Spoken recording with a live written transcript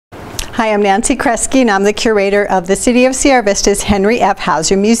Hi, I'm Nancy Kriesky, and I'm the curator of the City of Sierra Vista's Henry F.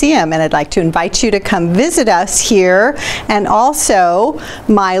 Hauser Museum, and I'd like to invite you to come visit us here, and also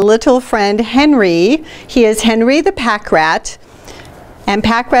my little friend Henry. He is Henry the Pack Rat, and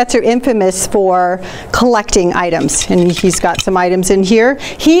pack rats are infamous for collecting items, and he's got some items in here.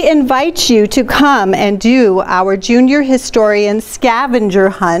 He invites you to come and do our junior historian scavenger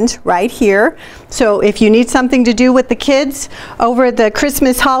hunt right here. So if you need something to do with the kids over the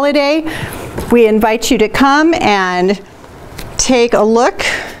Christmas holiday, we invite you to come and take a look,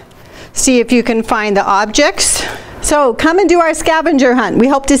 see if you can find the objects. So come and do our scavenger hunt. We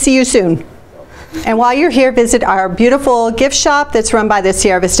hope to see you soon. And while you're here, visit our beautiful gift shop that's run by the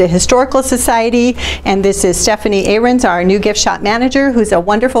Sierra Vista Historical Society. And this is Stephanie Ahrens, our new gift shop manager, who's a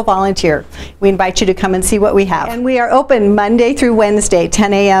wonderful volunteer. We invite you to come and see what we have. And we are open Monday through Wednesday,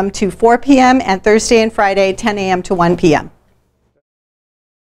 10 a.m. to 4 p.m. and Thursday and Friday, 10 a.m. to 1 p.m.